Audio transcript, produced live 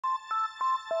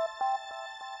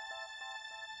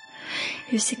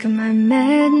You're sick of my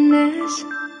madness.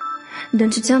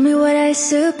 Don't you tell me what I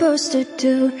supposed to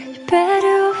do. You're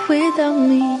better off without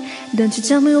me. Don't you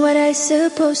tell me what I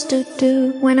supposed to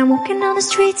do. When I'm walking on the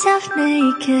streets half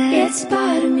naked, it's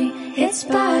part of me, it's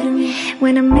part of me.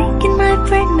 When I'm making my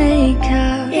brain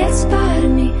makeup, it's part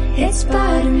of me, it's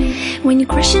part of me. When you're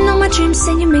crushing all my dreams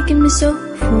and you're making me so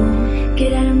full,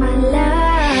 get out of my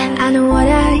life. I know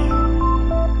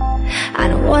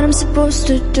what I'm supposed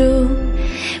to do.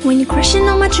 When you're crushing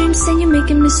all my dreams and you're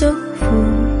making me so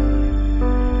full,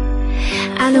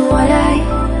 I know what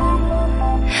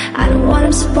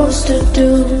I'm supposed to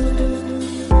do.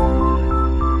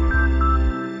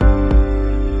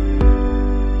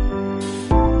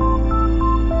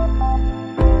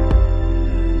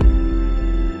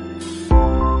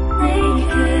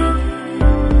 Naked.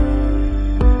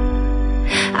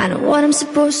 I know what I'm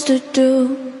supposed to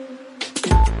do.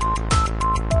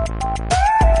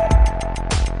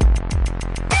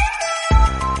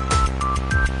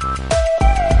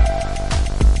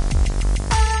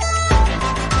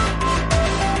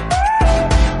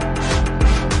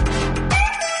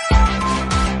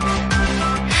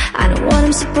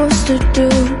 I'm supposed to do.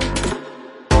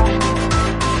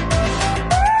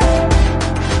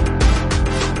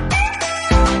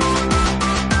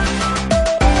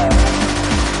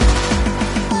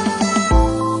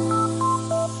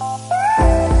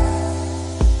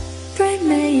 Brain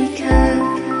makeup.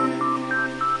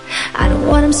 I know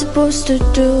what I'm supposed to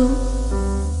do.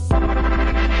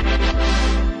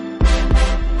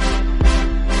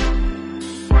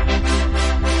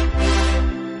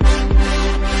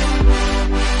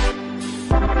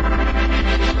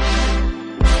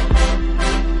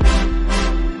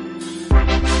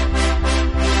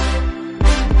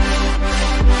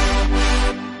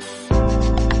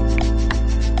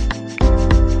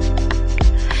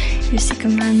 You're sick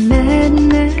of my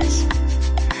madness.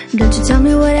 Don't you tell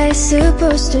me what I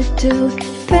supposed to do.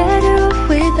 You're better off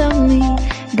without me.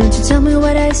 Don't you tell me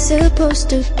what I supposed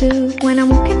to do. When I'm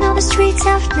walking on the streets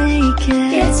half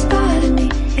naked, it's part of me,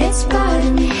 it's part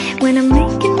of me. When I'm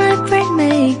making my brain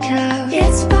makeup,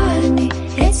 it's part of me,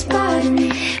 it's part of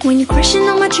me. When you're crushing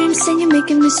all my dreams and you're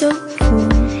making me so full,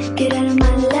 get out of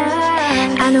my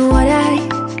life. I know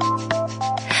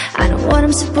what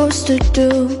I'm supposed to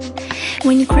do.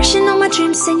 When you're crushing all my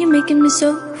dreams and you're making me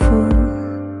so full,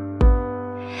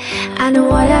 I know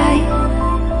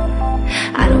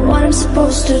what I'm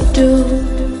supposed to do.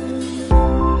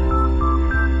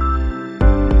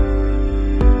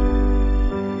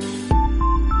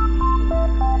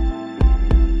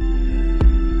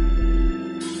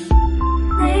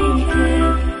 Naked.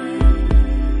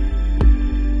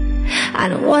 I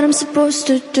know what I'm supposed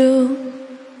to do.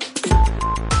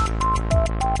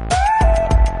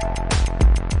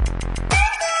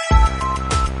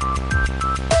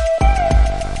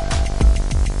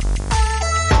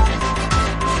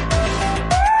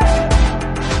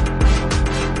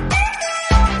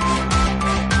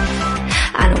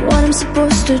 I'm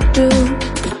supposed to do.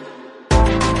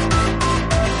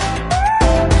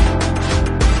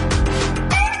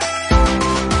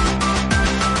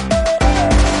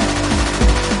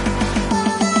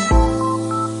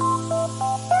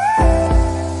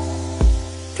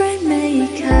 Brain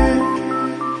makeup.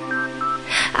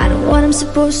 I know what I'm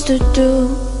supposed to do.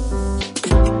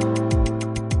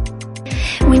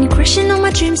 When you're crushing all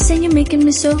my dreams and you're making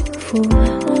me so full,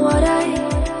 I know what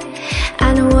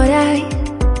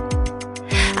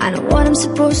I'm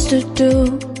supposed to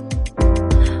do.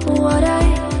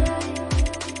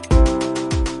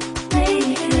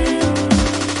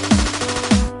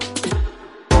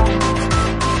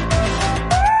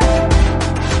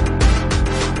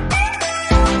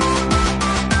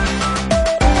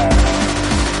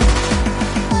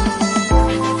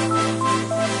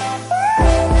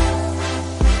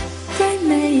 Brain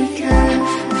makeup.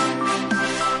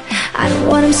 I know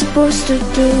what I'm supposed to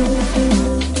do.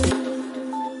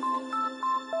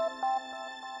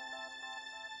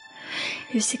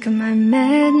 You're sick of my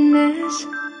madness.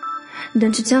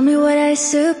 Don't you tell me what I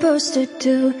supposed to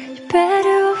do. You're better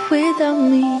off without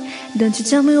me. Don't you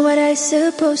tell me what I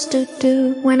supposed to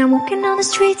do. When I'm walking on the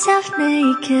streets half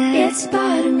naked, it's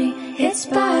part of me, it's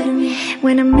part of me.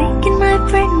 When I'm making my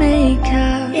brain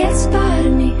makeup, it's part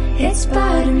of me, it's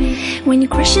part of me. When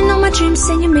you're crushing all my dreams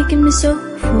and you're making me so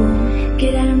full,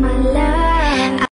 get out of my life.